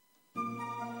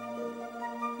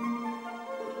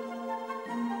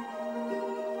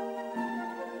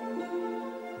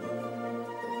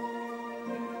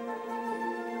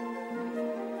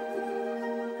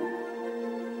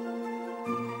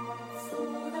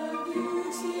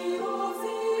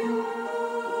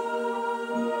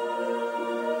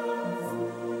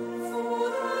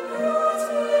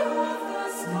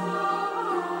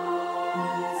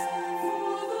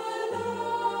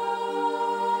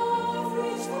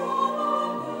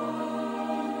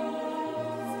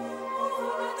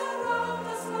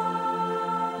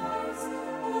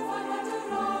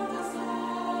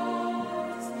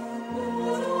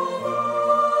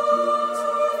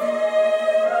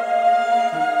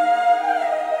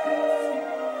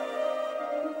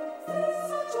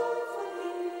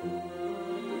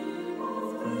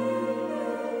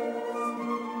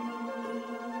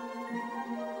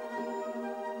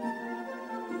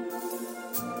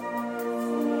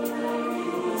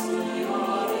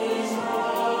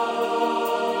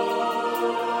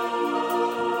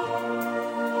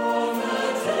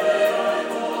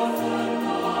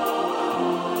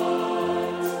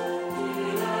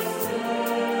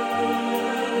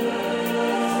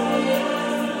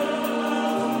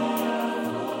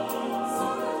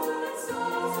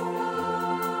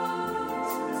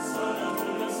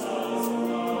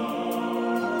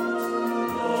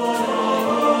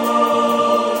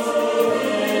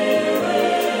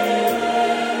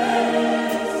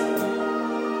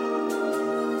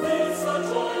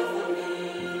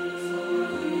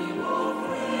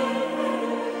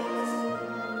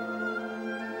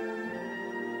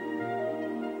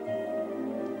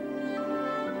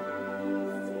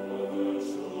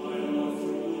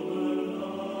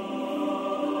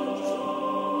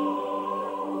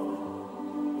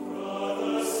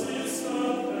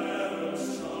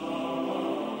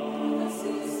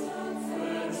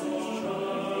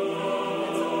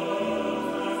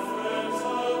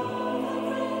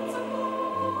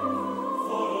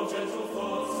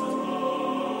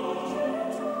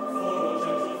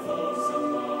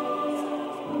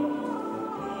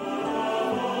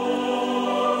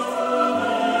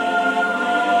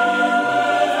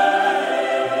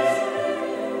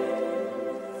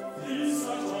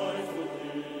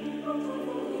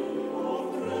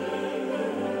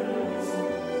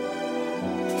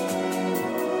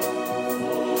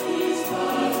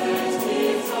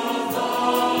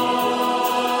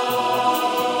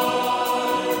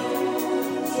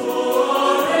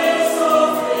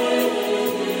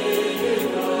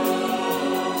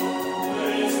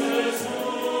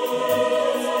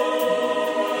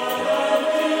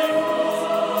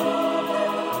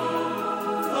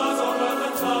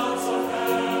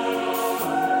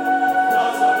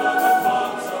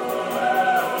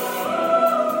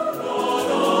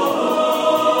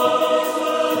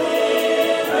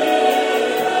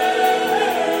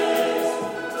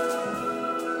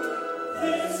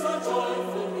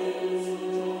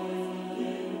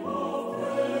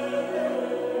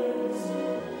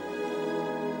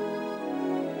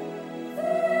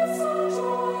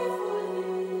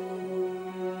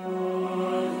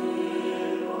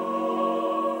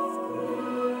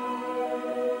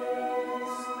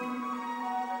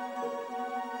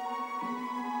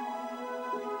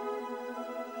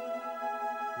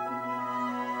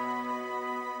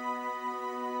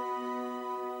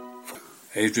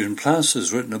Adrian Plass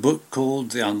has written a book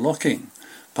called The Unlocking,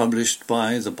 published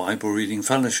by the Bible Reading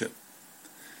Fellowship.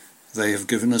 They have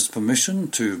given us permission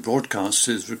to broadcast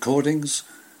his recordings,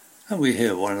 and we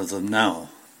hear one of them now.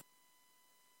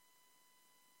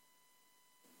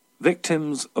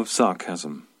 Victims of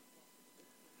sarcasm.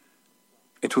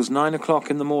 It was 9 o'clock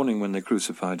in the morning when they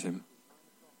crucified him.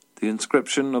 The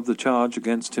inscription of the charge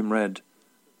against him read,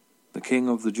 "The King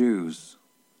of the Jews."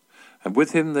 And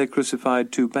with him they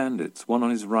crucified 2 bandits, one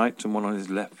on his right and one on his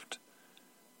left.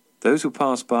 Those who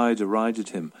passed by derided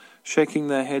him, shaking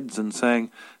their heads and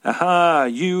saying, "Aha,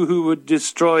 you who would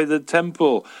destroy the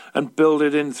temple and build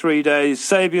it in 3 days,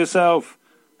 save yourself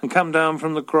and come down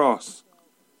from the cross."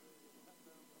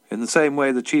 In the same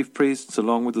way the chief priests,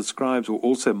 along with the scribes, were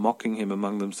also mocking him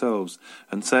among themselves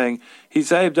and saying, "He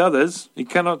saved others, he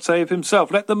cannot save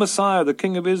himself. Let the Messiah, the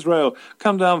King of Israel,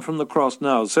 come down from the cross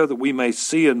now, so that we may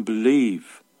see and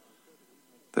believe."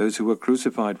 Those who were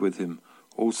crucified with him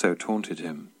also taunted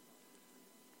him.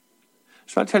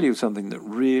 Shall I tell you something that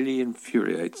really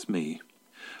infuriates me?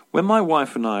 When my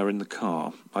wife and I are in the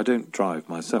car, I don't drive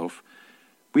myself,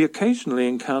 we occasionally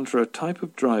encounter a type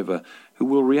of driver who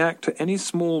will react to any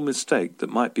small mistake that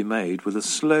might be made with a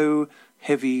slow,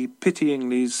 heavy,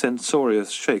 pityingly censorious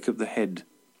shake of the head.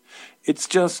 It's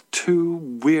just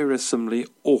too wearisomely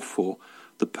awful,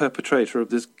 the perpetrator of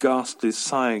this ghastly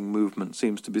sighing movement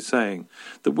seems to be saying,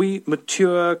 that we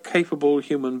mature, capable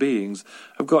human beings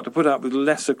have got to put up with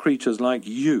lesser creatures like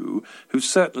you, who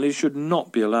certainly should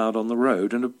not be allowed on the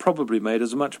road and have probably made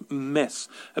as much mess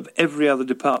of every other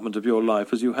department of your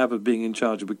life as you have of being in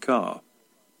charge of a car.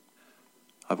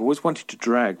 I've always wanted to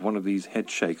drag one of these head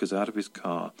shakers out of his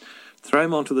car, throw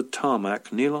him onto the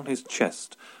tarmac, kneel on his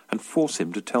chest, and force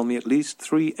him to tell me at least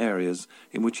 3 areas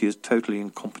in which he is totally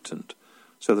incompetent,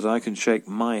 so that I can shake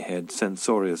my head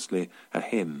censoriously at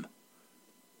him.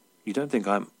 You don't think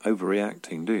I'm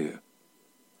overreacting, do you?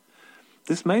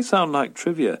 This may sound like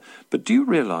trivia, but do you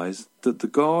realize that the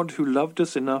God who loved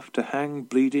us enough to hang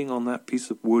bleeding on that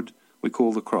piece of wood we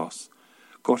call the cross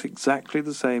got exactly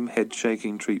the same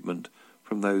head-shaking treatment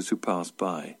from those who passed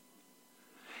by?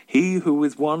 He who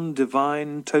with one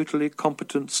divine, totally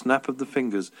competent snap of the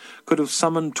fingers could have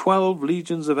summoned 12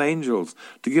 legions of angels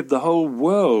to give the whole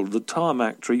world the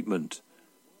tarmac treatment,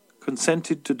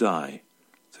 consented to die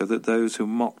so that those who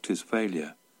mocked his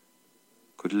failure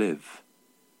could live.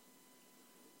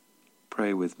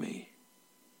 Pray with me.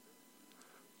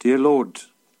 Dear Lord,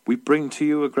 we bring to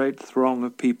you a great throng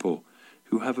of people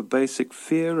who have a basic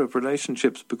fear of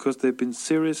relationships because they've been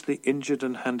seriously injured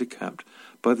and handicapped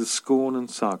by the scorn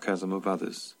and sarcasm of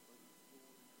others.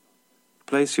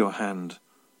 Place your hand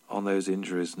on those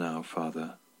injuries now,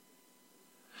 Father.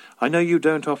 I know you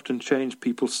don't often change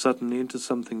people suddenly into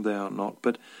something they are not,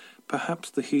 but perhaps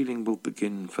the healing will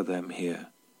begin for them here.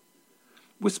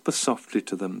 Whisper softly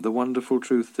to them the wonderful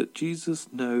truth that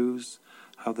Jesus knows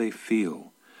how they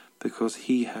feel because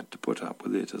he had to put up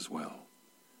with it as well.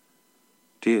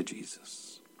 Dear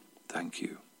Jesus, thank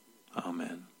you.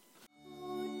 Amen.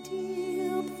 How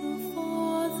deep the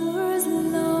Father's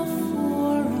love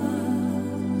for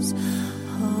us,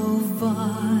 how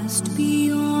vast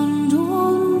beyond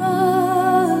all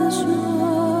measure,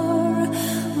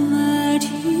 that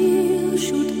he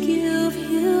should give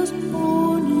his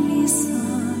only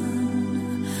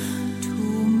Son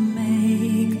to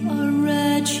make a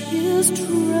wretch his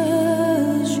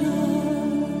treasure.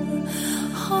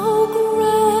 How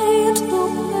great the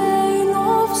pain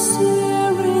of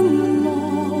searing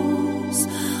loss!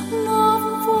 The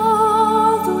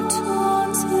Father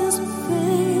turns his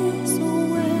face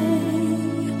away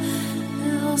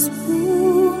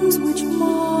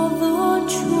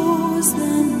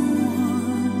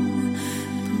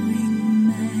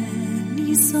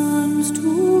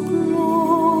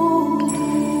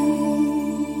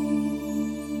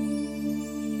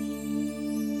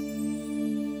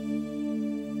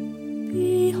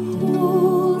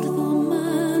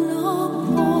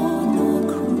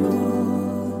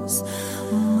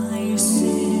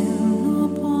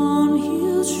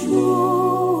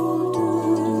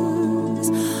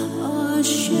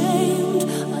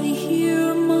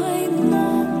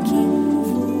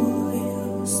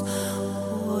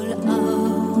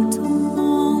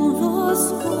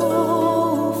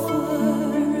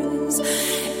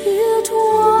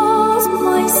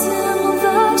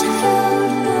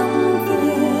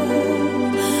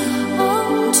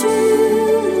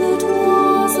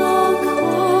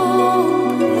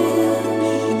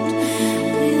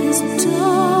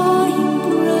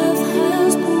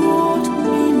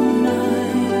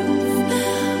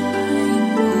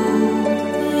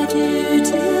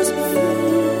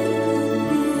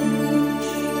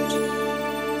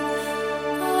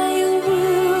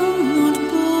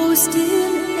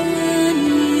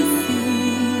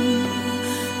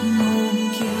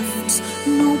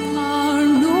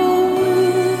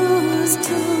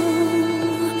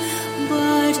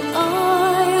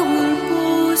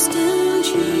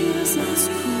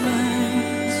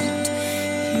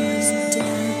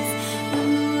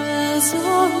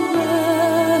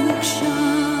resurrection.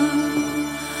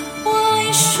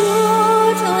 Why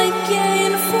should I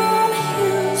gain from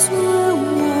his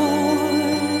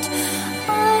reward?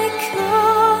 I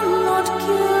cannot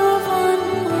give an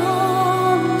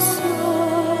answer,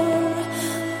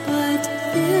 but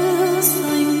this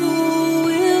I know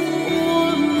with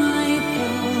all my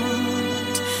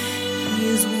heart: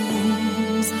 his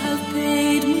wounds have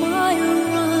paid my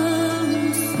ransom.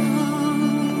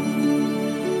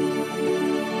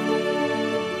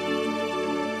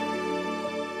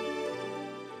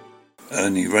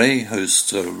 Ernie Ray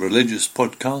hosts a religious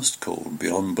podcast called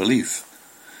Beyond Belief.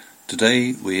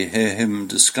 Today we hear him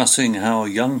discussing how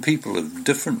young people of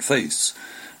different faiths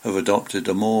have adopted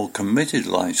a more committed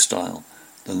lifestyle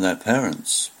than their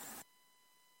parents.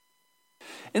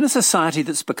 In a society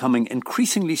that's becoming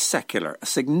increasingly secular, a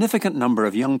significant number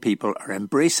of young people are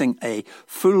embracing a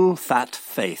full-fat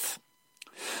faith.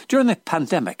 During the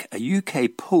pandemic, a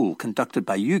UK poll conducted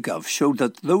by YouGov showed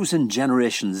that those in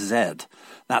Generation Z,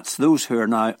 that's those who are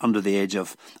now under the age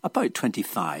of about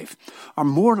 25, are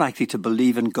more likely to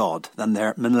believe in God than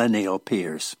their millennial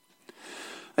peers.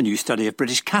 A new study of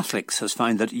British Catholics has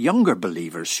found that younger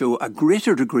believers show a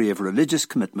greater degree of religious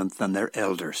commitment than their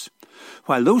elders.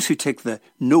 While those who tick the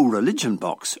no religion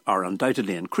box are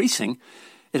undoubtedly increasing,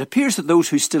 it appears that those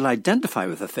who still identify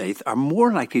with the faith are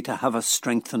more likely to have a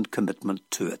strengthened commitment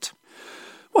to it.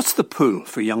 What's the pull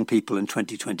for young people in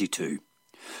 2022?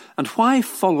 And why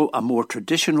follow a more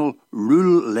traditional,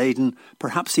 rule-laden,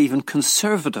 perhaps even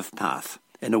conservative path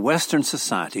in a Western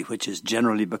society which is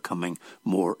generally becoming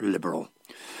more liberal?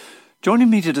 Joining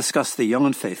me to discuss the young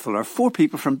and faithful are four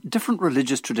people from different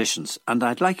religious traditions, and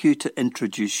I'd like you to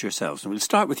introduce yourselves. And we'll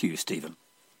start with you, Stephen.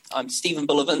 I'm Stephen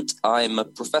Bullivant. I'm a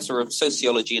professor of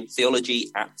sociology and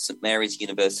theology at St Mary's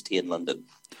University in London.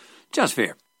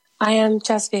 Jasveer. I am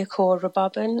Jasveer Kaur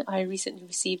Rababan. I recently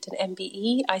received an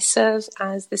MBE. I serve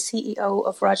as the CEO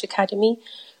of Raj Academy,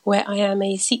 where I am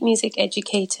a Sikh music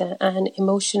educator and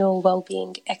emotional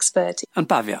well-being expert. And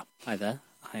Bhavya. Hi there,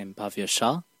 I am Bhavya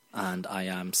Shah, and I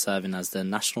am serving as the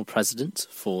National President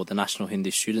for the National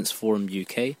Hindu Students Forum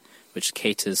UK, which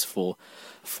caters for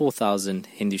 4,000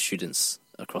 Hindu students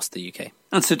across the UK.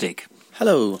 And Sadiq.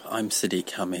 Hello, I'm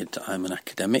Sadiq Hamid. I'm an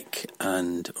academic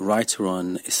and writer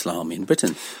on Islam in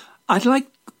Britain. I'd like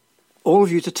all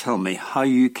of you to tell me how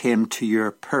you came to your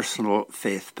personal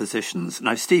faith positions.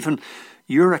 Now, Stephen,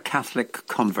 you're a Catholic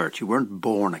convert. You weren't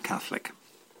born a Catholic.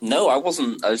 No, I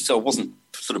wasn't. So I wasn't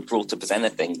sort of brought up as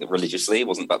anything religiously. I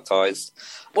wasn't baptised.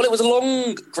 Well, it was a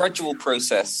long, gradual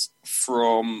process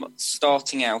from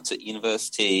starting out at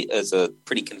university as a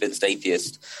pretty convinced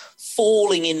atheist,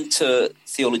 falling into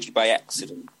theology by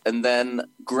accident, and then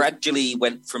gradually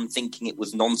went from thinking it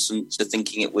was nonsense to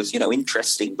thinking it was,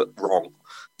 interesting but wrong,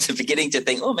 to beginning to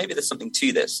think, oh, maybe there's something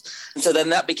to this. And so then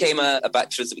that became a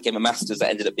bachelor's, it became a master's, that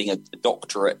ended up being a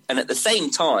doctorate. And at the same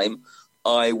time,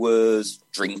 I was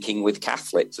drinking with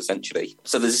Catholics, essentially.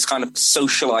 So there's this kind of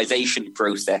socialization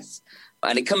process.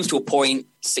 And it comes to a point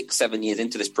 6-7 years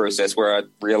into this process where I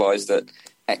realised that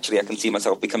actually I can see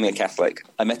myself becoming a Catholic.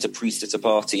 I met a priest at a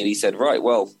party and he said, right,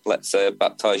 well, let's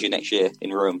baptise you next year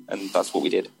in Rome. And that's what we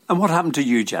did. And what happened to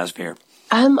you, Jasveer?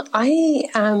 I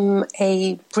am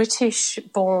a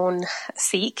British-born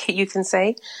Sikh, you can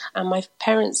say. My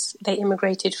parents, they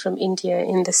immigrated from India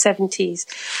in the 70s.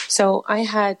 So I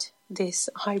had this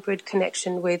hybrid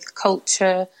connection with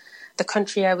culture, the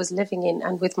country I was living in,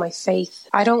 and with my faith.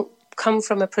 I don't come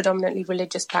from a predominantly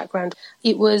religious background.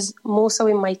 It was more so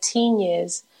in my teen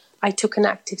years I took an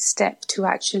active step to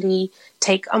actually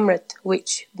take Amrit,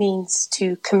 which means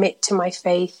to commit to my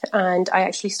faith, and I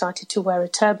actually started to wear a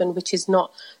turban, which is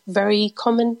not very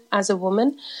common as a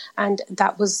woman, and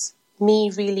that was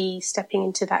me really stepping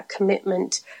into that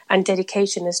commitment and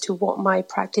dedication as to what my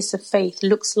practice of faith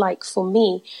looks like for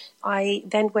me. I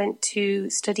then went to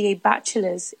study a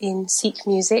bachelor's in Sikh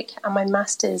music, and my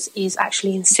master's is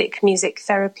actually in Sikh music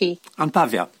therapy. And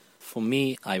Bhavya? For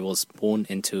me, I was born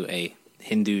into a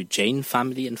Hindu Jain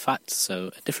family, in fact, so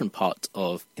a different part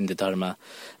of Hindu Dharma.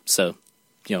 So,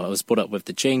 I was brought up with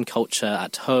the Jain culture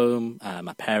at home,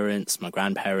 my parents, my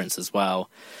grandparents as well.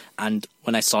 And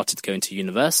when I started going to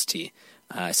university,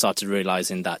 I started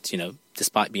realizing that,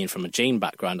 despite being from a Jain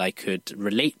background, I could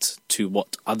relate to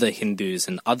what other Hindus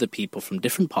and other people from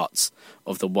different parts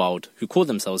of the world who call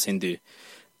themselves Hindu,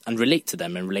 and relate to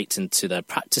them and relate to their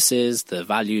practices, their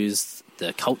values,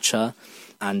 their culture.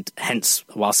 And hence,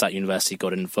 whilst at university,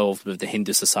 got involved with the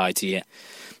Hindu society,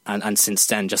 and since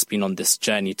then just been on this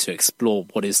journey to explore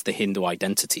what is the Hindu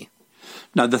identity.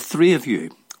 Now, the three of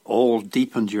you all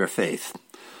deepened your faith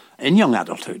in young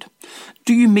adulthood.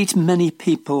 Do you meet many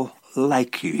people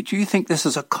like you? Do you think this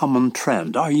is a common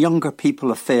trend? Are younger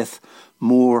people of faith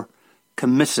more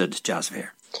committed, Jasvir?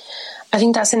 I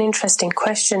think that's an interesting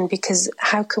question, because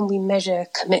how can we measure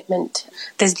commitment?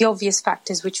 There's the obvious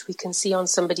factors which we can see on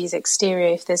somebody's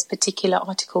exterior if there's particular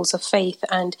articles of faith.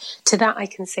 And to that I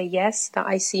can say yes, that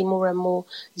I see more and more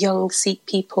young Sikh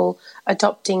people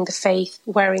adopting the faith,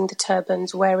 wearing the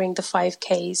turbans, wearing the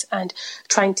 5Ks and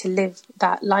trying to live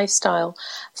that lifestyle.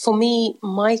 For me,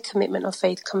 my commitment of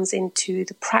faith comes into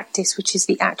the practice, which is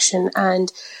the action,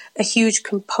 and a huge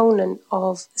component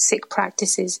of Sikh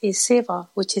practices is seva,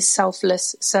 which is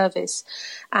selfless service.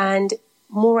 And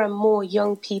more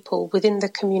young people within the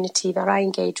community that I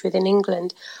engage with in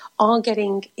England are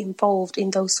getting involved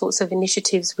in those sorts of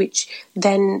initiatives, which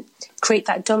then create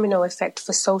that domino effect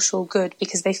for social good,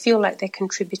 because they feel like they're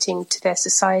contributing to their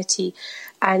society.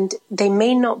 And they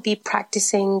may not be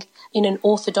practicing in an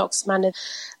orthodox manner,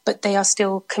 but they are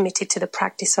still committed to the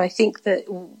practice. So I think that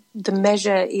the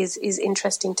measure is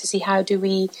interesting to see, how do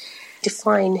we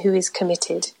define who is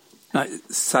committed. Now,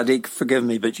 Sadiq, forgive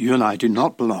me, but you and I do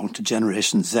not belong to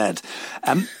Generation Z.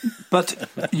 But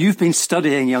you've been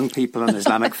studying young people in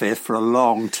Islamic faith for a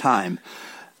long time.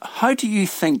 How do you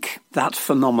think that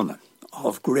phenomenon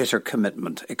of greater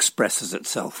commitment expresses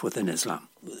itself within Islam?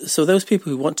 So those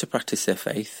people who want to practice their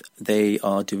faith, they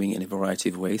are doing it in a variety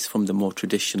of ways, from the more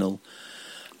traditional,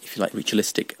 if you like,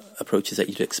 ritualistic approaches that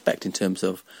you'd expect in terms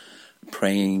of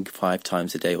praying 5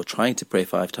 times a day or trying to pray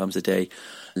 5 times a day,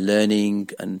 learning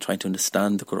and trying to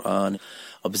understand the Quran,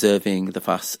 observing the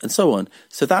fasts and so on.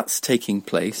 So that's taking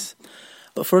place.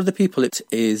 But for other people, it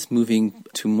is moving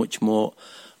to much more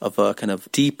of a kind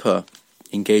of deeper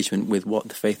engagement with what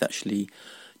the faith actually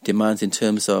demands in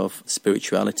terms of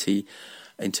spirituality,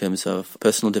 in terms of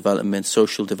personal development,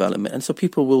 social development. And so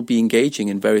people will be engaging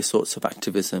in various sorts of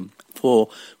activism for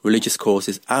religious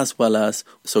causes as well as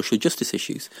social justice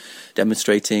issues,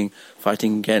 demonstrating,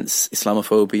 fighting against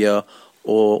Islamophobia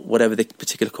or whatever the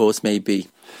particular cause may be.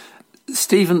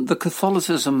 Stephen, the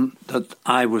Catholicism that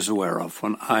I was aware of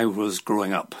when I was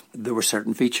growing up, there were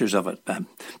certain features of it.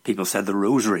 People said the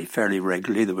rosary fairly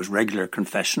regularly. There was regular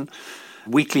confession.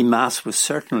 Weekly Mass was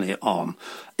certainly on.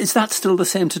 Is that still the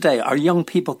same today? Are young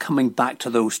people coming back to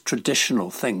those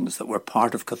traditional things that were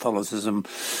part of Catholicism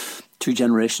 2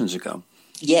 generations ago?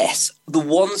 Yes, the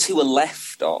ones who are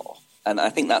left are. And I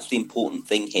think that's the important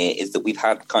thing here, is that we've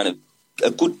had kind of a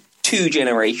good 2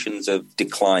 generations of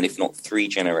decline, if not 3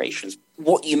 generations.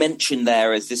 What you mentioned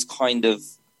there is this kind of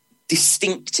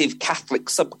distinctive Catholic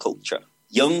subculture.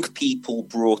 Young people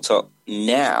brought up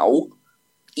now,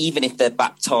 even if they're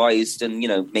baptised and,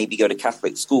 maybe go to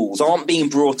Catholic schools, aren't being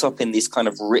brought up in this kind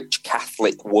of rich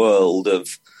Catholic world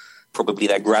of probably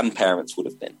their grandparents would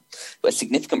have been. But a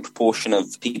significant proportion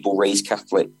of people raised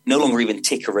Catholic no longer even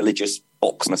tick a religious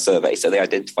box on a survey, so they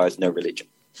identify as no religion.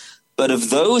 But of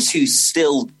those who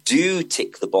still do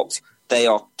tick the box, they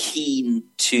are keen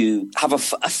to have a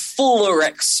fuller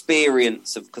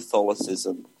experience of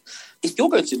Catholicism. If you're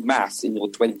going to Mass in your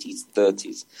 20s,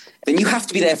 30s, then you have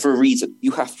to be there for a reason.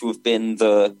 You have to have been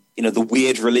the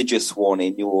weird religious one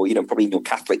in your, probably in your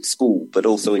Catholic school, but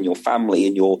also in your family,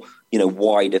 in your,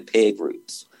 wider peer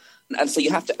groups. And so you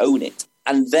have to own it.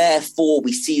 And therefore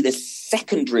we see this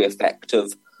secondary effect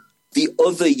of the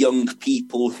other young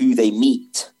people who they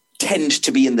meet tend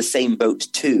to be in the same boat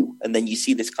too. And then you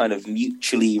see this kind of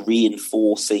mutually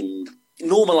reinforcing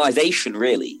normalization,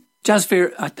 really.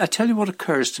 Jasvir, I tell you what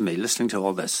occurs to me listening to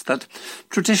all this, that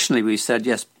traditionally we said,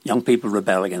 yes, young people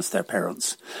rebel against their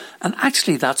parents. And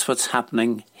actually that's what's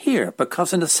happening here,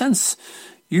 because in a sense,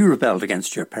 you rebelled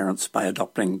against your parents by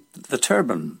adopting the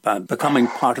turban, by becoming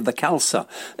part of the Khalsa.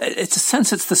 It's a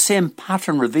sense it's the same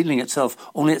pattern revealing itself,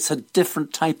 only it's a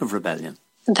different type of rebellion.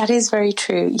 That is very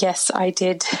true. Yes, I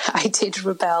did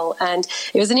rebel, and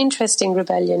it was an interesting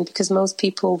rebellion because most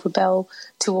people rebel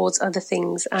towards other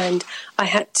things, and I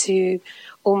had to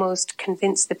almost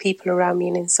convince the people around me,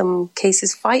 and in some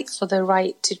cases fight for the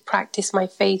right to practice my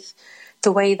faith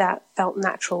the way that felt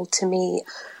natural to me.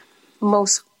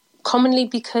 Most commonly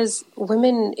because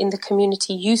women in the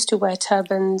community used to wear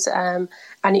turbans, and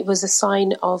it was a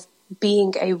sign of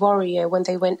being a warrior. When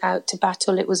they went out to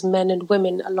battle, it was men and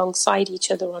women alongside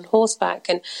each other on horseback.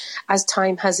 And as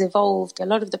time has evolved, a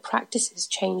lot of the practices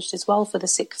changed as well for the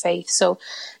Sikh faith. So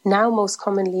now most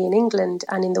commonly in England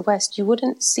and in the West, you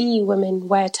wouldn't see women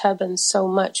wear turbans so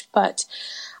much. But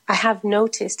I have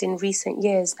noticed in recent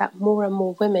years that more and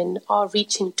more women are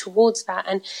reaching towards that.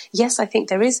 And yes, I think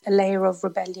there is a layer of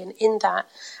rebellion in that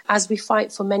as we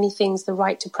fight for many things, the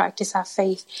right to practice our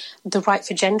faith, the right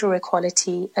for gender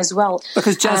equality as well.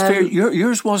 Because, Jasper,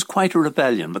 yours was quite a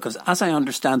rebellion, because as I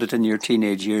understand it, in your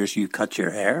teenage years, you cut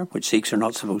your hair, which Sikhs are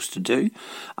not supposed to do.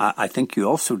 I think you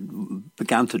also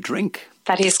began to drink.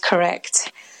 That is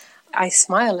correct. I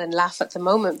smile and laugh at the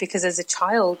moment because as a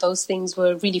child, those things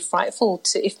were really frightful.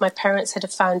 If my parents had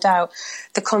found out,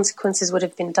 the consequences would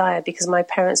have been dire because my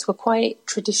parents were quite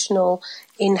traditional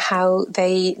in how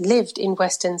they lived in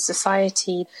Western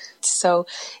society. So,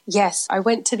 yes, I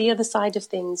went to the other side of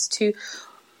things to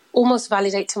almost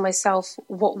validate to myself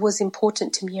what was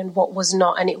important to me and what was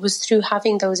not. And it was through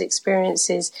having those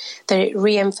experiences that it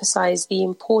re-emphasized the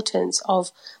importance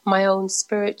of my own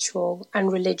spiritual and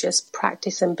religious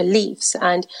practice and beliefs.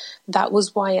 And that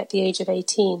was why at the age of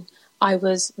 18, I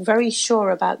was very sure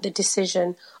about the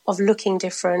decision of looking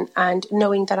different and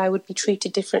knowing that I would be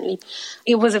treated differently.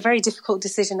 It was a very difficult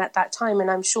decision at that time, and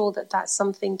I'm sure that that's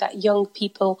something that young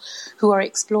people who are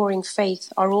exploring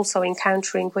faith are also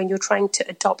encountering when you're trying to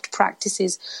adopt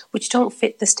practices which don't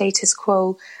fit the status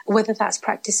quo, whether that's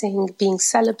practicing being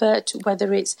celibate,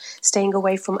 whether it's staying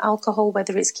away from alcohol,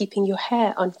 whether it's keeping your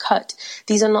hair uncut.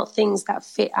 These are not things that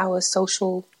fit our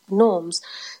social norms.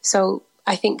 So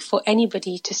I think for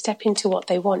anybody to step into what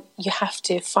they want, you have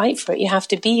to fight for it. You have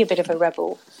to be a bit of a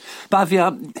rebel.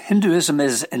 Bhavya, Hinduism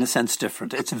is, in a sense,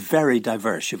 different. It's very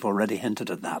diverse. You've already hinted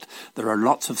at that. There are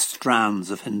lots of strands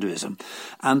of Hinduism.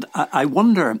 And I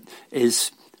wonder,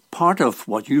 is part of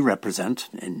what you represent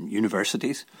in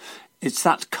universities, it's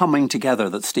that coming together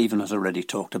that Stephen has already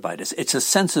talked about. It's a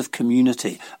sense of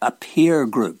community, a peer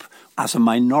group, as a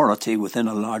minority within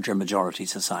a larger majority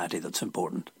society that's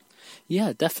important.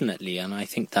 Yeah, definitely. And I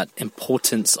think that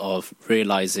importance of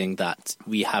realizing that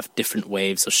we have different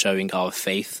ways of showing our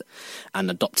faith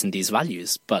and adopting these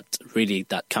values, but really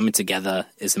that coming together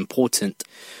is important.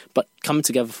 But coming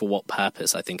together for what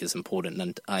purpose, I think, is important.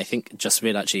 And I think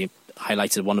Jasveer actually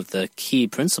highlighted one of the key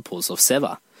principles of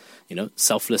seva,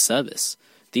 selfless service.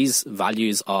 These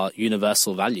values are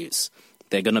universal values.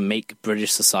 They're going to make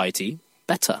British society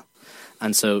better.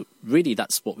 And so really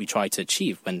that's what we try to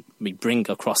achieve when we bring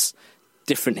across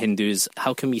different Hindus.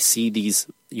 How can we see these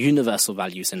universal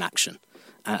values in action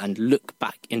and look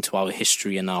back into our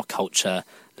history and our culture,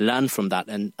 learn from that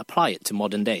and apply it to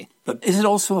modern day? But is it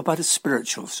also about a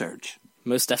spiritual search?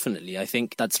 Most definitely. I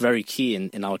think that's very key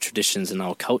in our traditions and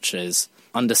our culture is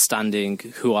understanding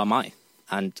who am I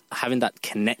and having that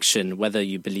connection, whether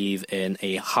you believe in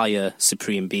a higher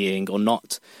supreme being or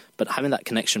not, but having that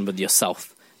connection with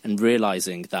yourself. And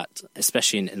realizing that,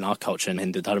 especially in our culture in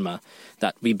Hindu Dharma,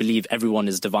 that we believe everyone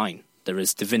is divine. There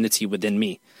is divinity within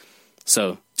me.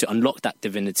 So to unlock that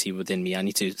divinity within me, I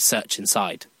need to search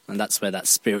inside. And that's where that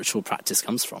spiritual practice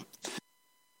comes from.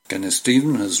 Kenneth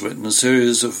Stephen has written a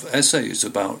series of essays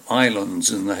about islands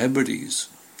in the Hebrides.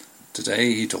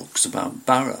 Today he talks about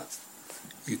Barra.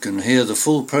 You can hear the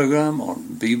full programme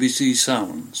on BBC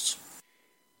Sounds.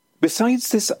 Besides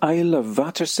this isle of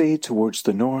Vatersay towards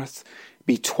the north,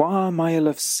 be 2 mile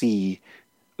of sea,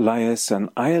 lies an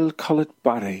isle called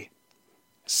Barra,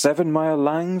 7 mile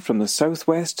lang from the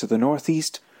southwest to the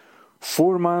northeast,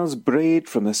 4 miles braid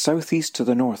from the southeast to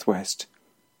the northwest,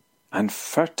 and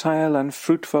fertile and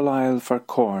fruitful isle for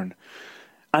corn,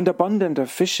 and abundant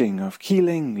of fishing of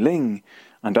keeling, ling,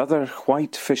 and other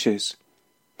white fishes,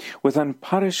 with an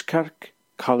parish kirk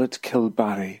called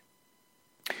Kilbarry.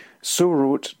 So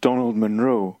wrote Donald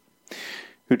Munro,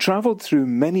 who travelled through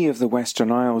many of the Western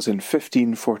Isles in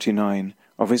 1549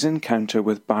 of his encounter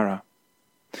with Barra.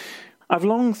 I've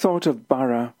long thought of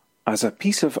Barra as a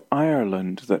piece of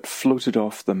Ireland that floated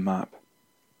off the map.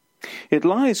 It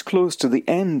lies close to the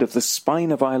end of the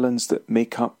spine of islands that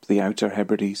make up the Outer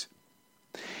Hebrides.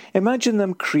 Imagine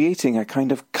them creating a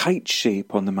kind of kite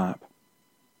shape on the map.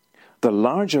 The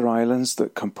larger islands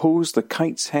that compose the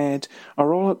kite's head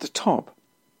are all at the top.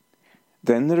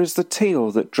 Then there is the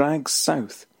tail that drags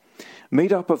south,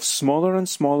 made up of smaller and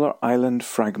smaller island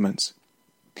fragments.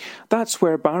 That's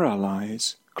where Barra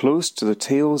lies, close to the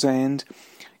tail's end,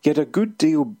 yet a good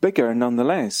deal bigger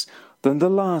nonetheless than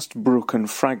the last broken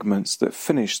fragments that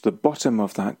finish the bottom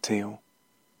of that tail.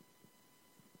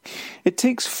 It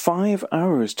takes 5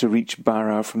 hours to reach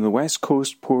Barra from the west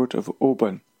coast port of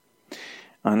Oban,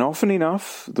 and often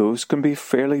enough those can be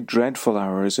fairly dreadful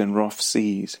hours in rough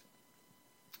seas.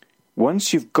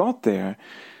 Once you've got there,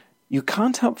 you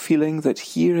can't help feeling that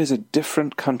here is a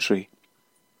different country,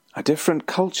 a different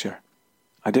culture,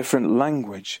 a different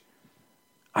language,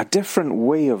 a different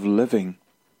way of living.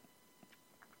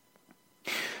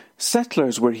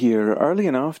 Settlers were here early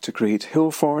enough to create hill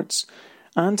forts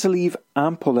and to leave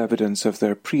ample evidence of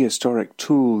their prehistoric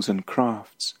tools and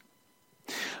crafts.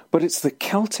 But it's the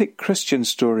Celtic Christian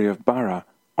story of Barra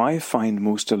I find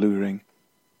most alluring.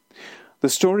 The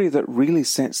story that really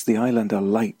sets the island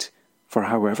alight for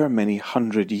however many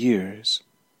 100 years.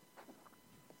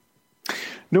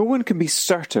 No one can be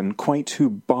certain quite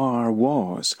who Bar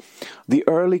was, the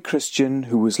early Christian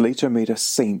who was later made a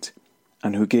saint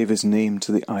and who gave his name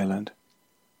to the island.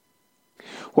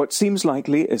 What seems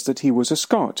likely is that he was a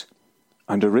Scot,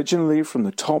 and originally from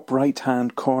the top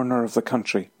right-hand corner of the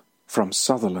country, from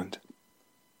Sutherland.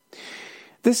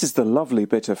 This is the lovely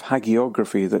bit of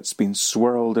hagiography that's been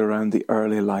swirled around the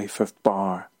early life of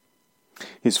Bar.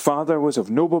 His father was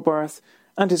of noble birth,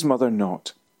 and his mother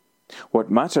not. What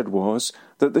mattered was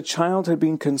that the child had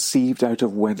been conceived out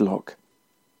of wedlock.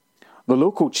 The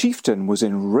local chieftain was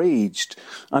enraged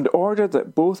and ordered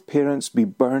that both parents be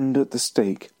burned at the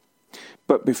stake.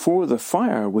 But before the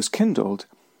fire was kindled,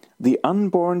 the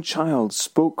unborn child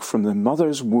spoke from the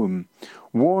mother's womb,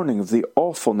 warning of the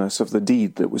awfulness of the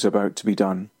deed that was about to be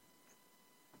done.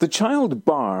 The child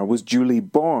Bar was duly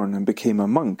born and became a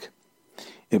monk.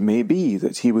 It may be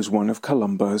that he was one of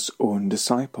Columba's own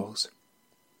disciples.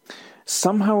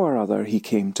 Somehow or other he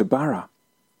came to Barra.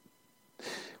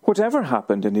 Whatever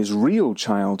happened in his real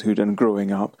childhood and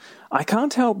growing up, I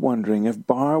can't help wondering if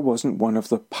Bar wasn't one of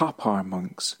the Papar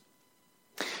monks.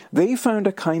 They found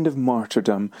a kind of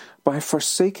martyrdom by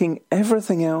forsaking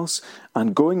everything else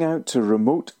and going out to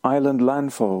remote island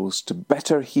landfalls to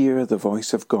better hear the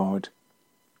voice of God.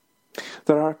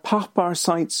 There are Papar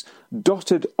sites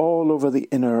dotted all over the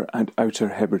Inner and Outer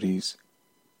Hebrides.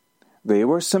 They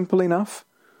were simple enough,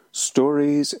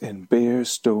 stories in bare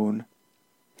stone.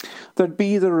 There'd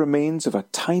be the remains of a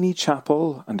tiny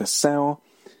chapel and a cell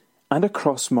and a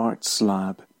cross-marked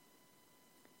slab.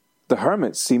 The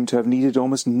hermits seemed to have needed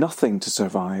almost nothing to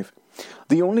survive.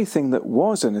 The only thing that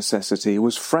was a necessity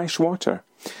was fresh water,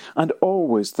 and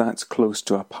always that's close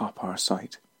to a Papar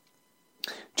site.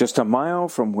 Just a mile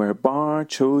from where Bar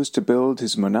chose to build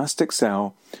his monastic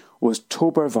cell was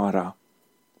Tobervara,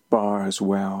 Bar's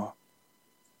well.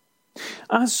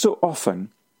 As so often,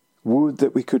 would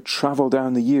that we could travel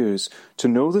down the years to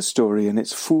know the story in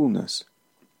its fullness.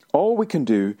 All we can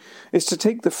do is to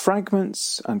take the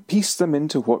fragments and piece them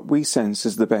into what we sense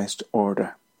is the best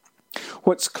order.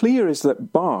 What's clear is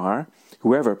that Bar,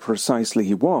 whoever precisely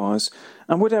he was,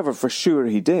 and whatever for sure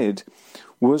he did,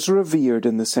 was revered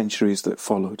in the centuries that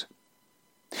followed.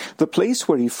 The place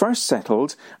where he first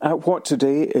settled, at what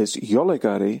today is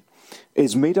Yoligari,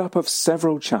 is made up of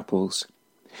several chapels.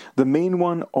 The main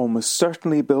one almost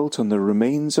certainly built on the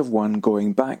remains of one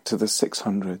going back to the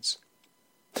 600s.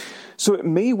 So it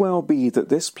may well be that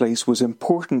this place was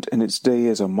important in its day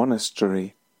as a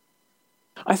monastery.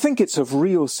 I think it's of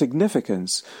real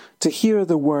significance to hear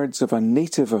the words of a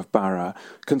native of Barra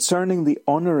concerning the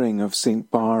honouring of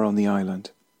St. Bar on the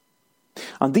island.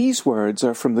 And these words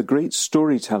are from the great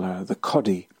storyteller, the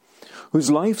Coddy,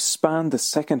 whose life spanned the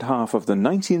second half of the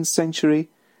 19th century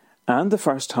and the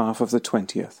first half of the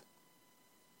 20th.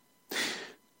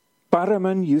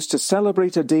 Barraman used to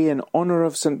celebrate a day in honour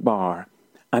of St. Bar,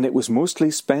 and it was mostly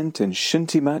spent in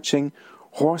shinty matching,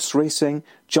 horse racing,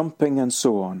 jumping and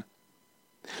so on.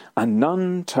 And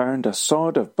none turned a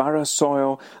sod of Barra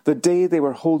soil the day they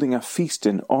were holding a feast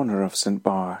in honour of St.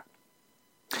 Bar.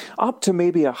 Up to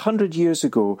maybe 100 years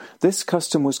ago, this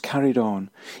custom was carried on.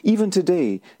 Even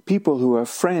today, people who have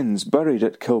friends buried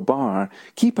at Kilbar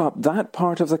keep up that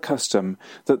part of the custom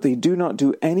that they do not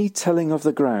do any tilling of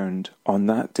the ground on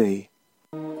that day.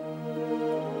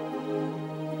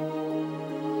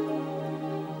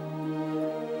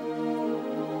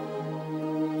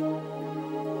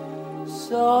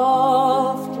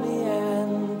 Softly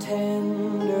and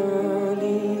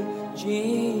tenderly,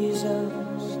 Jesus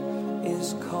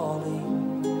is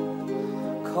calling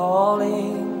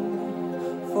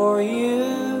for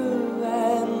you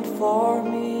and for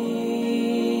me.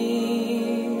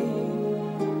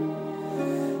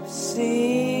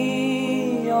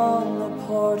 See on the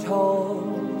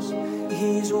portals,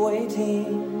 he's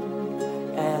waiting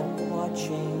and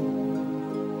watching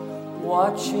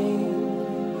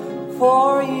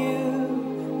for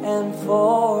you and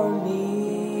for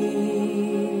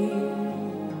me.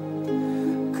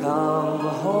 Come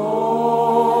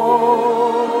home,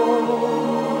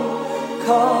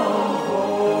 come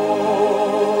home.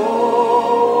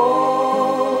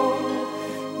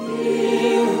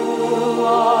 Ye who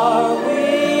are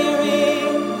weary,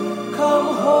 come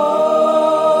home.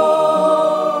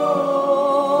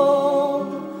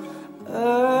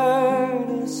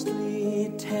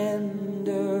 Earnestly,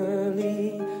 tender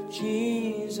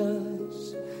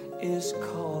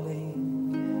calling,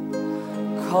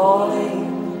 calling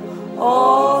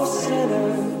all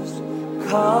sinners,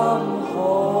 come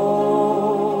home.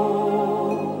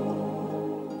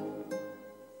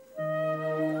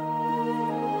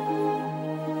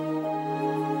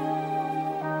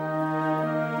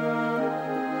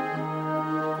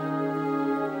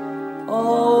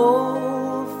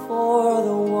 Oh, for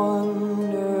the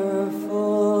wonderful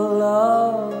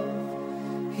love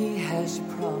He has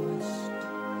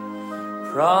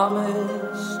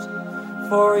promised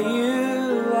for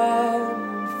you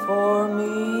and for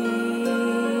me.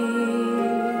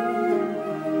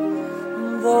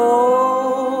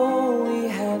 Though we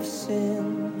have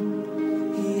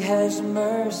sinned, He has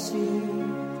mercy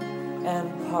and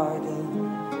pardon,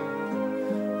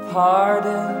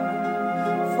 pardon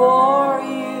for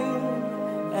you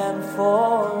and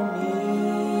for me.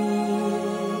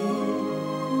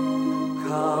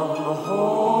 Come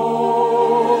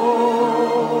home,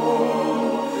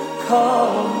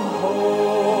 come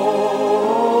home.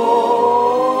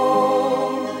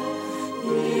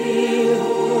 Ye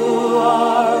who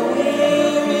are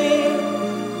weary,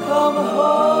 come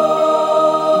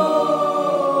home.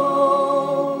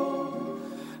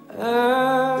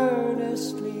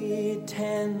 Earnestly,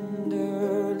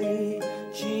 tenderly,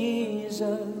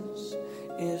 Jesus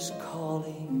is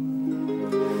calling,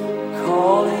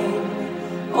 calling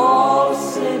all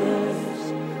sinners,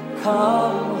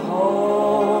 come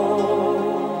home.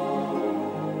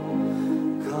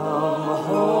 Come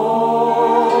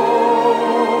home,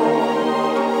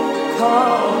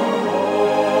 come home.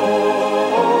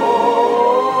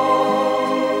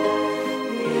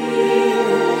 Ye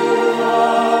who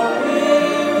are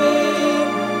weary,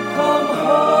 come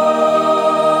home.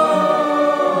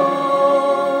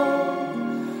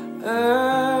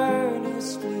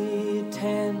 Earnestly,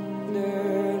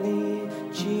 tenderly,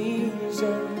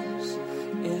 Jesus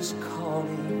is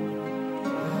calling,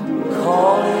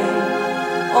 calling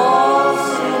all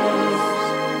sinners,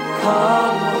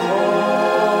 come home.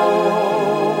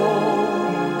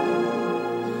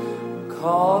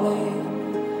 Calling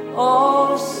all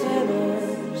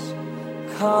sinners,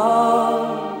 come